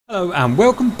Hello and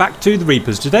welcome back to the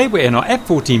Reapers. Today we're in our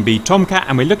F-14B Tomcat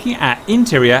and we're looking at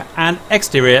interior and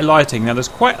exterior lighting. Now there's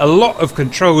quite a lot of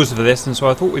controls for this, and so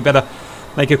I thought we'd better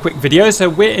make a quick video. So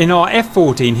we're in our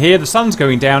F-14 here, the sun's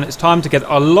going down, it's time to get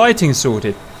our lighting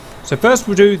sorted. So first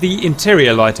we'll do the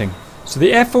interior lighting. So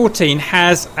the F-14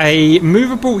 has a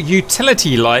movable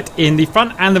utility light in the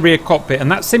front and the rear cockpit, and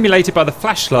that's simulated by the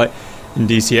flashlight in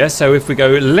DCS. So if we go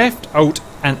left, Alt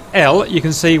and L, you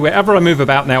can see wherever I move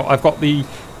about now I've got the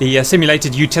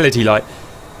simulated utility light.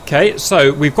 Okay,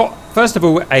 so we've got first of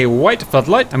all a white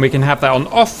floodlight, and we can have that on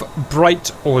off,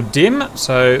 bright or dim.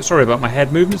 So sorry about my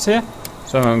head movements here.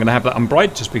 So I'm going to have that on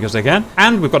bright just because I can.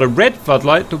 And we've got a red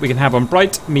floodlight that we can have on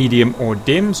bright, medium or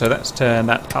dim. So let's turn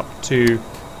that up to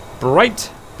bright.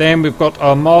 Then we've got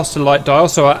our master light dial.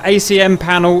 So our ACM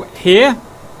panel here,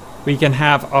 we can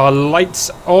have our lights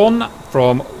on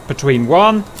from between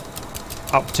 1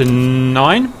 up to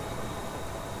 9.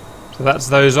 So that's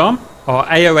those on. Our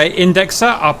AOA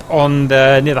indexer up on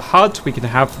near the HUD, we can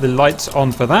have the lights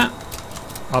on for that,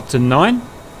 up to 9.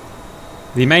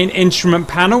 The main instrument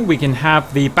panel, we can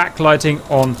have the backlighting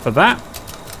on for that,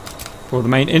 for the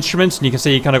main instruments, and you can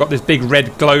see you kind of got this big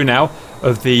red glow now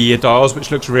of the dials, which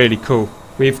looks really cool.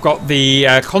 We've got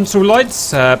the console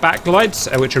lights,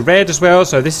 backlights, which are red as well,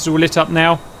 so this is all lit up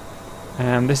now,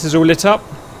 and this is all lit up.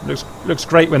 Looks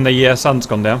great when the sun's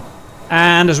gone down.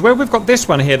 And as well, we've got this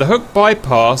one here, the hook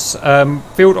bypass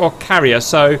field or carrier.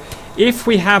 So if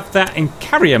we have that in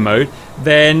carrier mode,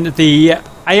 then the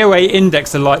AOA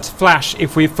indexer lights flash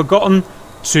if we've forgotten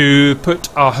to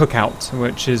put our hook out,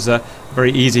 which is a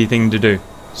very easy thing to do.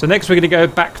 So next we're going to go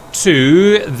back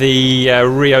to the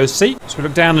Rio seat. So we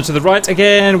look down and to the right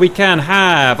again, we can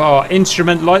have our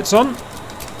instrument lights on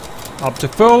up to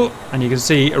full, and you can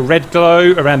see a red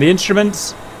glow around the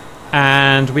instruments.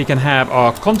 And we can have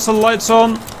our console lights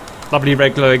on, lovely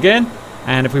red glow again.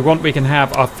 And if we want, we can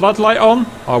have our floodlight on,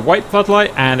 our white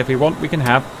floodlight, and if we want, we can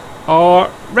have our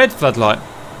red floodlight.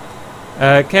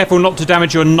 Careful not to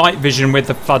damage your night vision with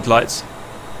the floodlights.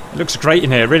 It looks great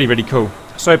in here, really, really cool.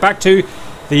 So back to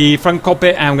the front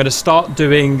cockpit, and I'm going to start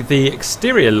doing the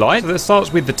exterior light. So that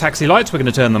starts with the taxi lights. We're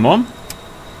going to turn them on.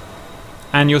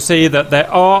 And you'll see that there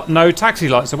are no taxi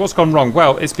lights. So what's gone wrong?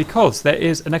 Well, it's because there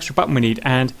is an extra button we need,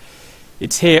 and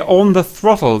it's here on the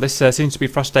throttle. This seems to be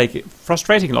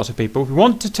frustrating a lot of people. If we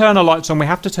want to turn our lights on, we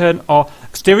have to turn our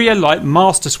exterior light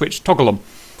master switch toggle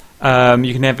on.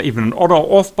 You can have even an on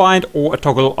or off bind or a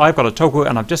toggle. I've got a toggle,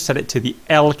 and I've just set it to the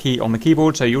L key on the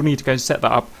keyboard, so you'll need to go and set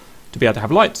that up to be able to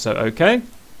have lights. So OK,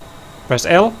 press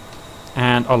L,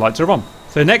 and our lights are on.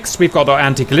 So next we've got our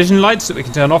anti-collision lights that we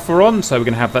can turn off or on, so we're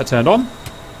going to have that turned on.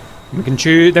 We can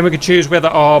choose whether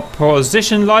our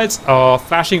position lights are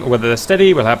flashing or whether they're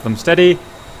steady. We'll have them steady.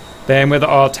 Then whether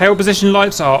our tail position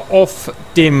lights are off,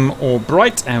 dim or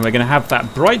bright, and we're going to have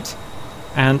that bright.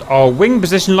 And our wing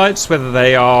position lights, whether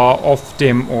they are off,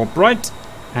 dim or bright,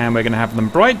 and we're going to have them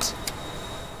bright.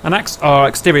 And next, our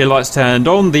exterior lights turned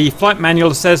on. The flight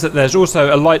manual says that there's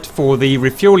also a light for the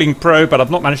refueling probe, but I've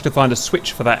not managed to find a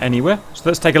switch for that anywhere. So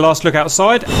let's take a last look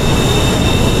outside.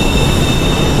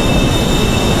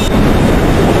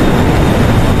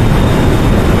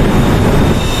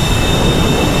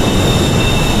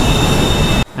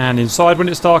 And inside when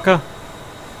it's darker.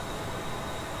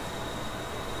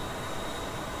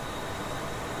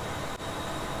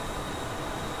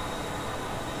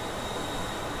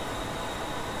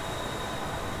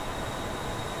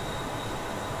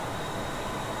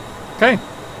 Okay.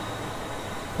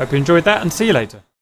 Hope you enjoyed that, and see you later.